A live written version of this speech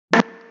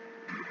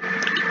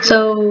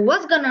So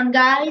what's going on,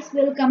 guys?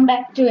 Welcome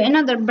back to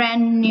another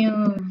brand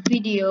new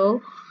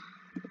video.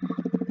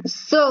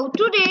 So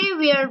today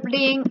we are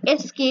playing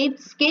Escape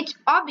Sketch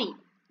Obby.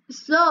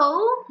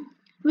 So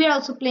we are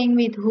also playing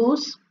with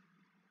Who's.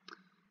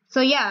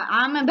 So yeah,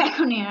 I'm a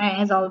baconair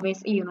as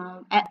always,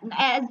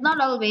 as not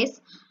always,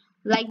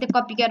 like the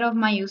copycat of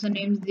my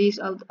usernames. This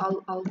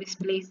always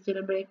plays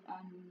Jailbreak,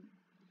 and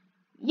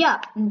yeah,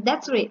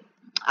 that's right.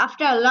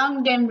 After a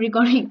long time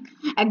recording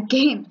a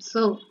game,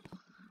 so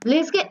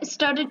let's get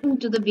started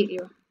into the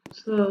video.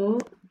 So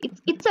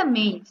it's a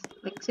maze.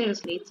 Like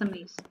seriously, it's a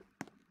maze.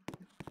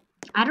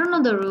 I don't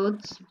know the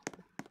roads.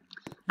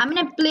 I mean,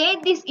 I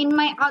played this in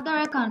my other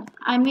account.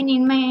 I mean,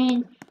 in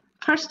my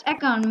first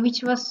account,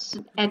 which was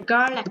a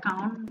girl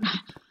account,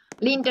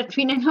 Linda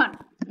 391.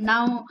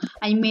 Now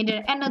I made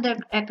another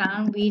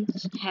account which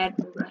have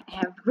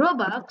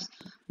Roblox.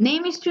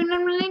 Name is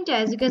 391 Linda.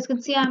 As you guys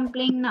can see, I'm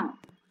playing now.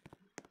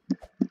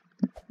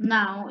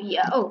 Now,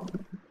 yeah. Oh,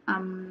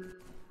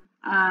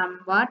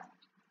 what?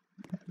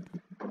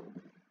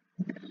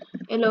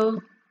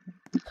 Hello.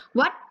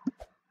 What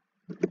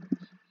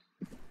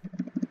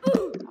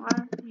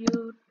are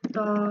you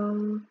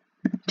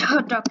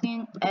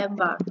talking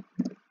about?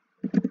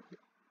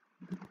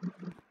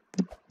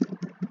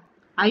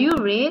 Are you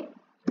red?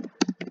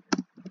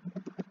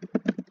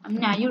 I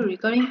mean, are you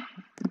recording?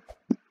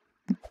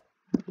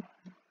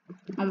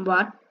 On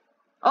what?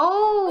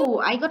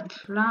 Oh, I got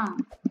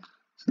wrong.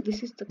 So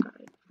this is the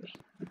correct way.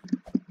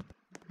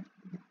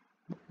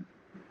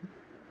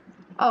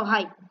 Oh,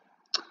 hi.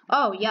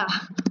 Oh, yeah.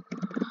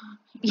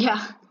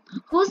 Yeah.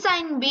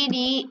 Hussein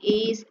BD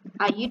is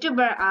a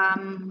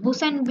YouTuber.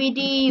 Hussein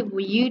BD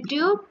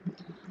YouTube.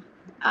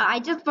 I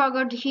just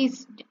forgot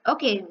his.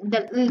 Okay,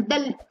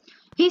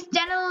 his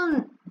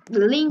channel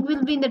link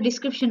will be in the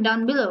description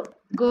down below.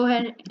 Go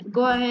ahead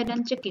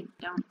and check it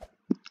down.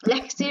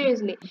 Like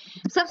seriously,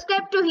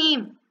 subscribe to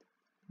him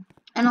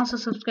and also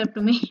subscribe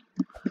to me.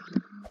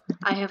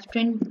 I have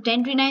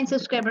 29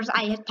 subscribers.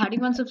 I have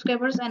 31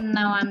 subscribers and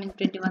now I'm in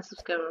 21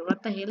 subscribers.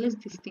 What the hell is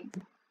this thing?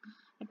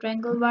 A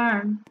triangle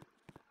barn.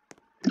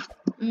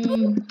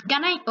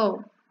 Can I?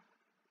 Oh,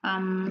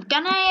 can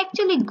I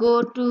actually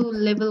go to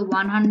level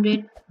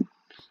 100?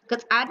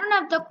 Because I don't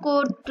have the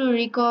code to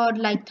record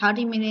like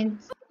 30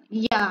 minutes.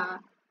 Yeah,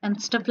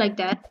 and stuff like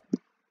that.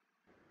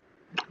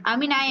 I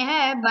mean, I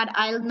have, but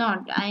I'll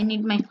not. I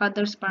need my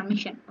father's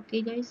permission.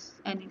 Okay, guys?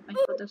 I need my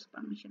father's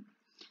permission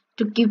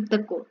to give the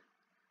code.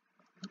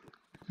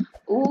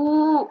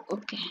 Oh,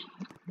 okay.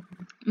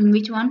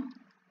 Which one?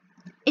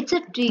 It's a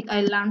trick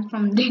I learned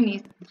from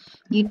Dennis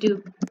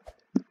YouTube.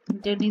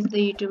 Dennis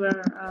the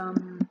YouTuber.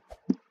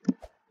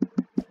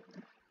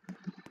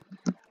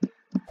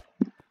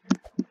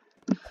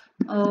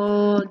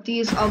 Oh,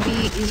 this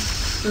obby is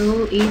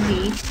so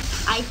easy.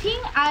 I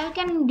think I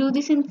can do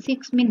this in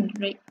 6 minutes,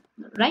 right?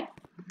 Right?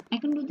 I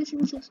can do this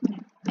in 6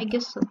 minutes. I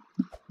guess so.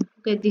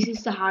 Okay, this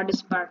is the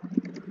hardest part.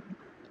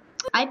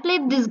 I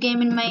played this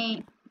game in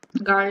my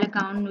girl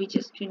account, which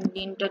is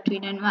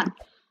Twin1,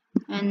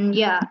 and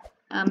yeah,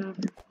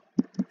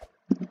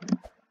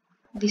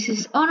 this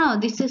is, oh no,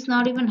 this is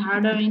not even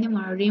harder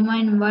anymore.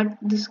 Remind what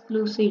this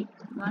clue say.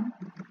 One.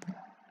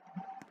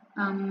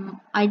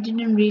 I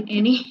didn't read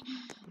any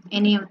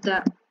of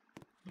the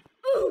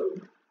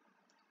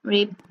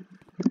rape.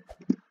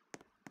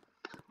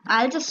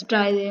 I'll just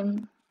try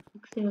them.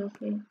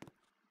 Seriously.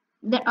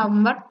 The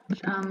what?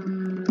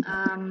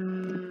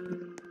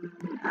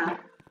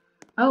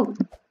 Oh.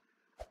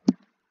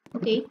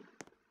 Okay.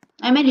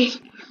 I made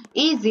it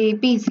easy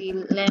peasy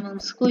lemon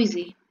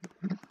squeezy.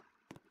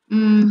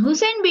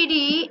 Hussein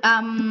BD,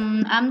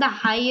 I'm the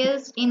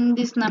highest in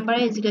this number,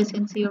 as you guys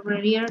can see over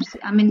here.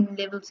 I'm in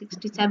level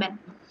 67.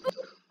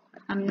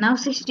 I'm now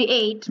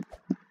 68.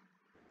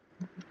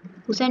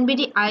 Hussein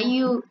BD, are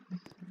you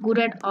good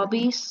at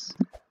obbies?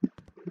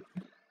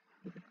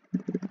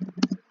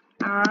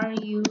 Are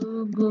you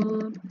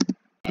good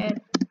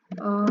at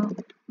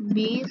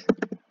obbies?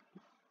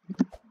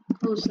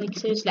 Who's like,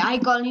 seriously, I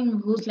call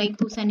him who's like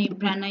Hussein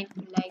Ibrahim,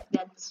 like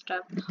that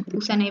stuff.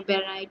 Hussein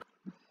Ibrahim,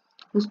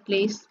 whose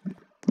place?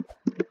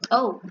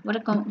 Oh, what a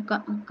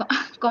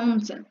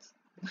common sense.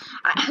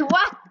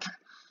 What?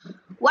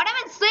 What am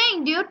I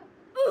saying, dude?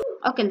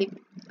 Okay, leave.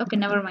 Okay,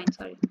 never mind.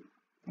 Sorry.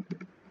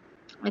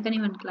 I can't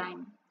even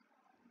climb.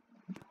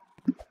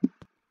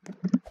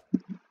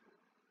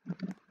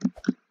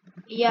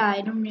 Yeah,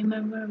 I don't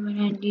remember when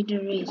I did a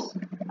race.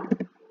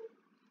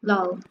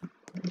 Lol.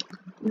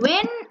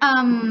 When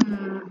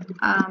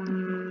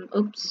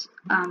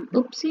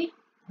oopsie.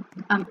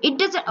 It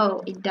doesn't.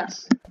 Oh, it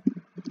does.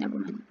 Never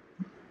mind.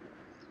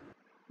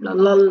 Lol.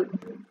 Lol.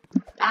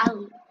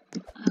 Ow.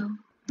 Ow.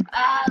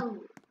 Ow.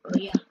 Oh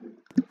yeah.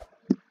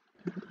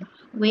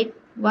 Wait.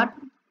 What?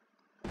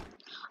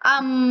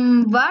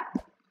 What?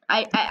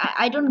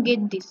 I don't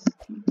get this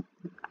thing.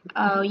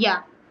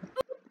 Yeah.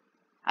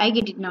 I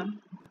get it now.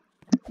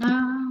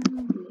 Now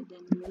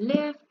then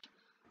left.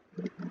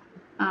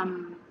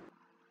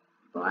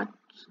 What?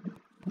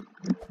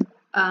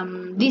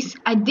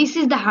 This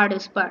is the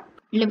hardest part.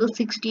 Level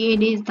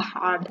 68 is the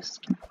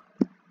hardest.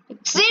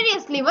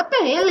 Seriously, what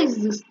the hell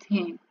is this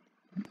thing?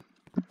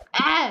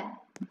 Ah!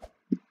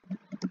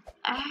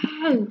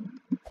 Ow!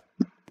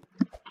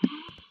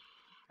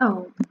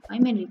 Oh, I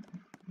made it.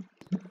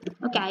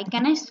 Okay,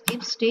 can I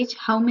skip stage?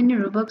 How many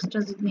Robux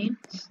does it need?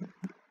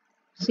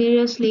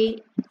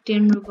 Seriously,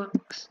 10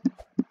 Robux.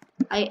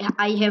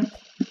 I have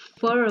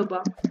 4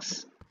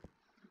 Robux.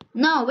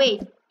 No,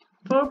 wait.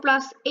 4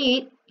 plus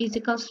 8 is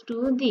equals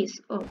to this.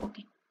 Oh,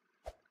 okay.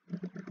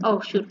 Oh,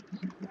 shoot.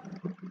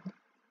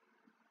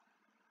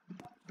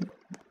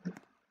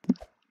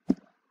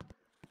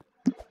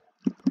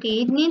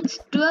 Okay, it needs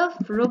 12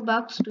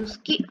 Robux to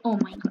skip. Oh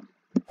my god.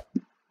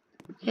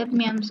 Help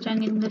me, I'm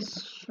standing in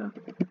this shop.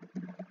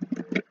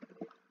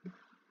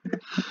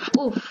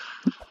 Oof.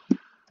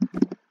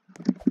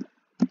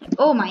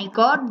 Oh my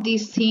god,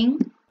 this thing.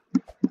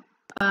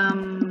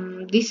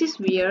 This is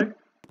weird.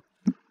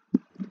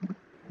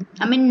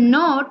 I mean,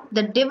 Note,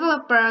 the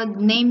developer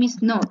name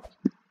is Note.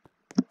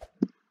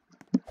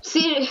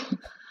 See,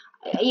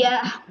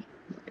 yeah.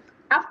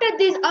 After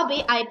this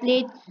obby, I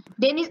played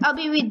Dennis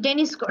obby with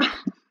Dennis Score.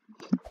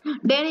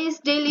 Dennis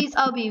Daily's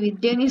obby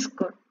with Dennis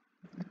Score.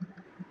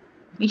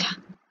 Yeah.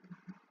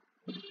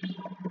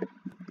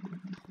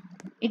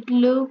 It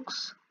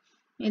looks,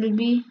 it'll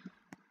be,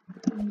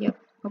 yep,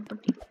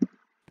 property.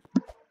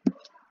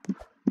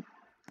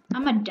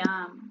 I'm a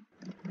dumb.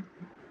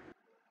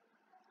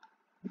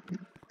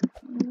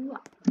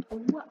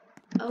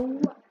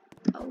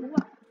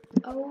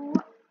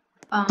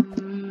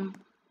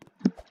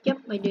 Yep,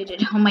 I did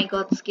it. Oh my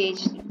god,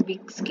 sketch,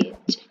 big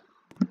sketch.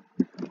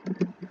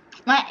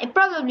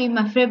 Probably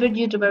my favorite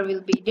YouTuber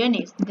will be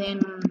Dennis.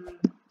 Then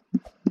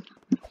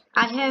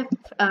I have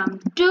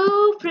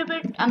two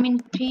favorite. I mean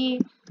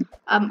three.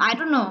 I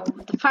don't know.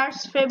 The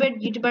first favorite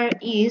YouTuber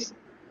is.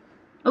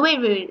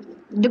 Wait.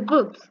 The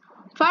groups.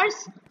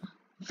 First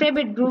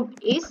favorite group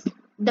is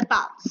the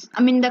Pals.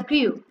 I mean the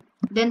crew.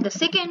 Then the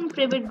second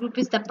favorite group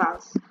is the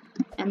Pals.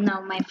 And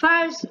now my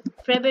first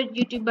favorite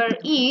YouTuber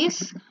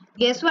is,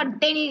 guess what?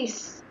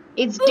 Dennis.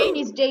 It's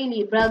Dennis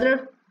Daily,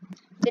 brother.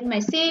 Then my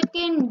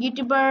second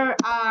YouTuber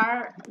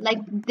are like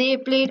they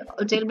played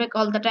jailbreak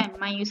all the time.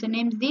 My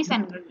username is this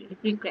and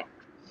regret.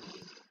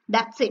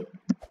 That's it.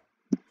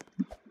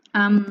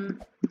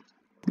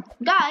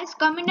 Guys,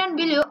 comment down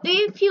below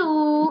if you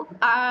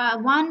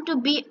want to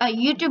be a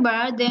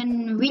YouTuber.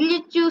 Then will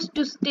you choose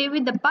to stay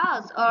with the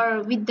Pals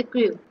or with the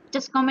crew?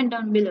 Just comment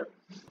down below.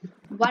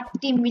 What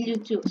team will you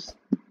choose?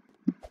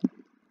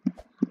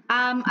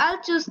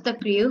 I'll choose the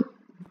crew.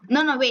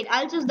 No, wait.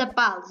 I'll choose the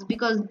Pals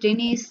because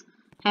Dennis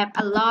have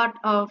a lot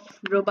of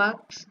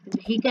Robux.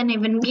 He can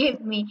even give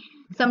me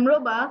some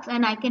Robux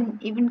and I can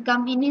even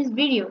come in his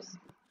videos.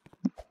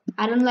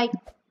 I don't like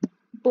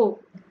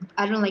Poke.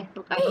 I don't like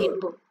Poke. I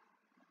hate Poke.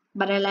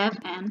 But I love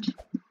Ant.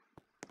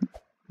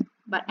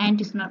 But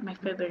Ant is not my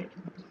favorite.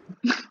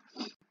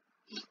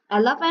 I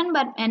love Ant,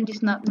 but Ant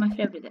is not my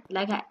favorite.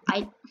 Like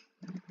I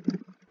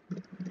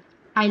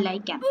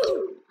like Ant.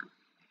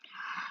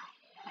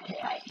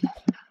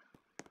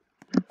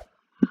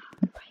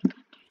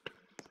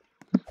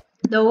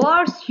 The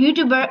worst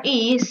YouTuber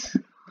is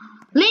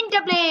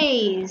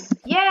LintaPlays.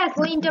 Yes,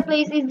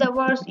 LintaPlays is the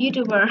worst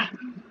YouTuber.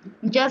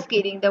 Just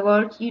kidding. The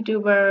worst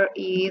YouTuber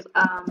is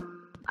I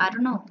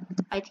don't know.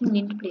 I think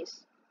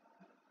LintaPlays.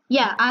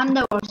 Yeah, I'm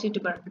the worst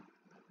YouTuber.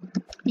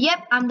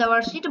 Yep, I'm the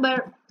worst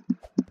YouTuber.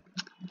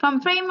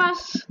 From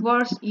famous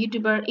worst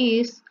YouTuber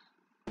is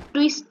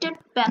Twisted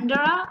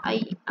Pandora.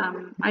 I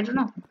don't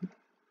know.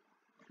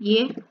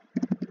 Yeah.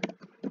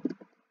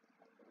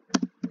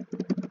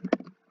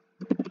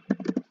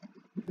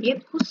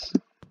 Yep. Who's?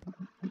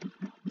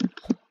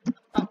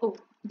 Oh,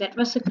 that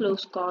was a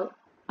close call.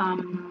 I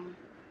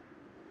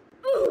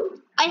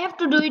have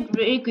to do it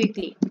very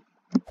quickly.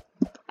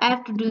 I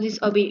have to do this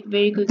obby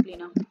very quickly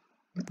now.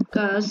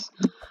 Because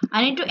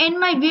I need to end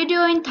my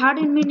video in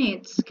 13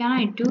 minutes. Can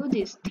I do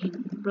this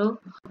thing, bro?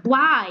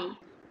 Why?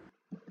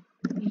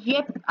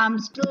 Yep, I'm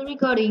still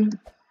recording.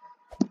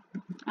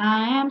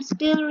 I am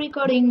still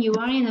recording. You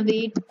are in the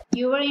vid.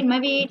 You are in my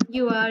vid.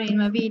 You are in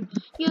my vid.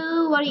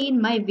 You are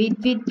in my vid.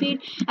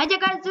 And you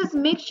guys just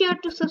make sure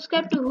to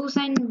subscribe to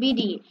Hussein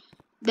BD.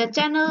 The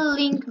channel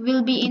link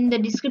will be in the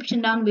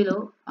description down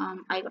below.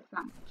 I got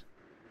flanked.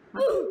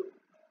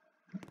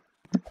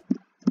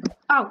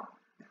 Oh,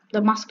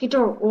 the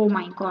mosquito. Oh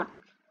my god.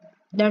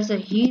 There's a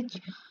huge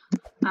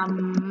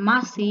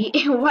massy.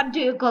 What do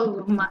you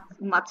call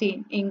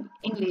massy in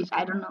English?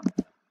 I don't know.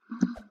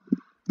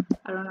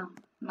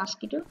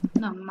 Mosquito?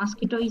 No,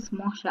 mosquito is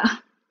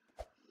mosha.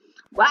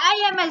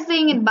 Why am I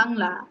saying in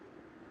Bangla?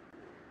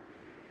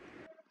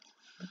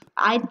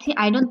 I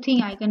don't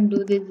think I can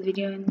do this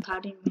video in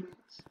 13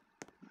 minutes.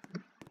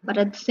 But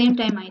at the same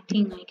time I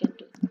think I can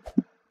do it.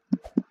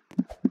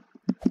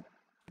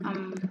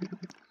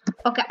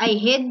 Okay, I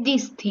hate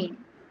this thing.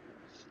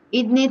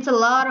 It needs a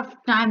lot of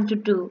time to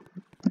do.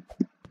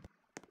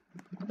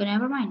 Okay,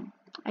 never mind.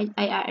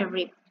 I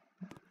read.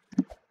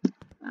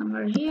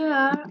 We're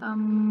here.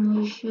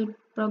 We should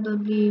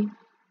probably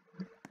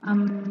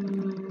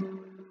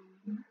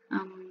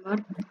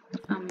What?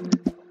 Oh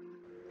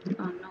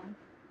no.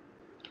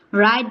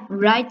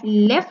 Right,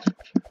 left.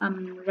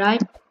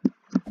 Right,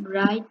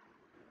 right.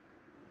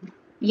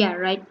 Yeah,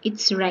 right.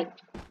 It's right.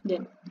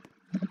 Then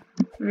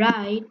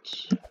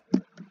right,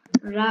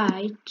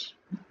 right.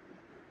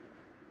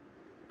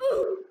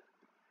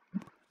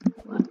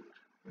 What?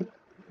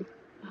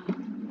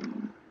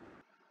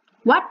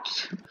 What?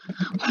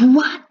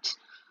 What?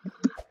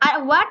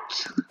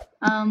 What?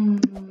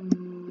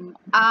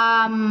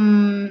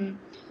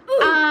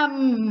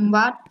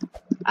 What?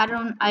 I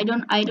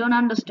don't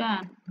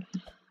understand.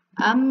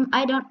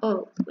 I don't.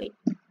 Oh, wait.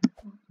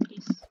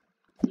 Please,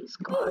 please,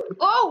 God.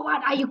 Oh,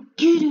 what are you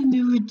kidding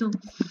me with?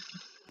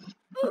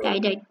 Okay, I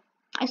died.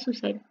 I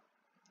suicide.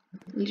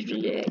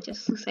 Literally, I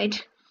just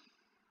suicide.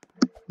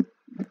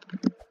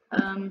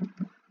 Um.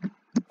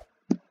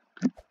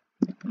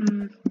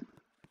 mm,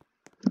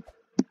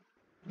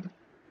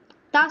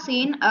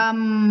 Tasin,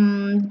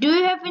 do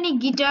you have any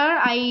guitar?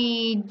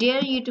 I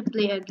dare you to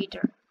play a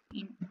guitar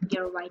in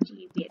your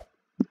YT bed.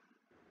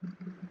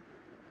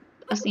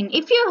 As in,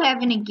 if you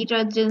have any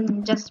guitar,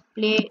 then just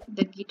play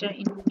the guitar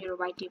in your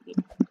YT bed.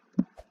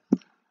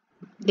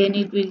 Then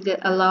it will get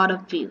a lot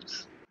of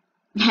views,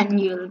 and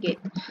you'll get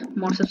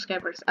more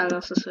subscribers. I'll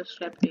also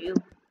subscribe to you.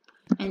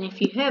 And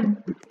if you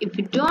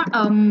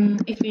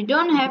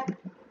don't have,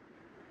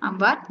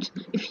 what?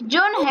 If you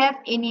don't have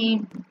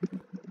any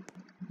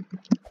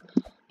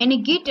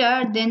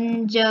guitar,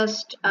 then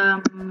just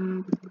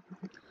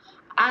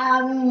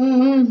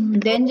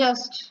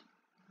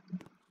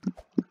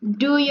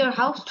do your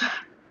house tour.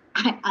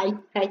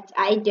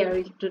 I dare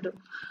you to do.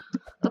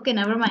 Okay,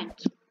 never mind.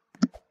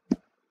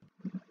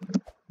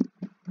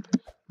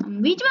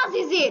 Which one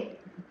is it?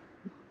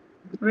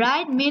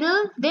 Right,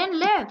 middle, then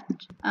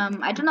left.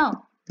 I don't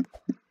know.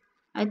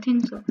 I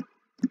think so.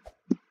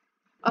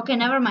 Okay,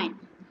 never mind.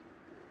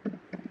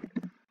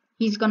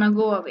 He's gonna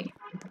go away.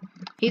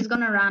 He's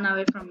gonna run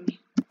away from me.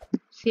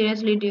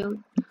 Seriously,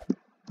 dude.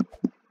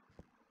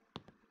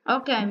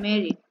 Okay, I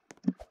made it.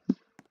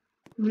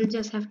 We'll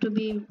just have to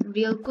be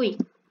real quick.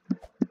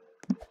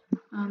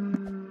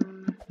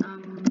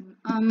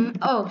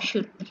 Oh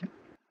shoot.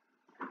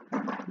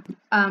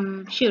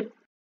 Shoot.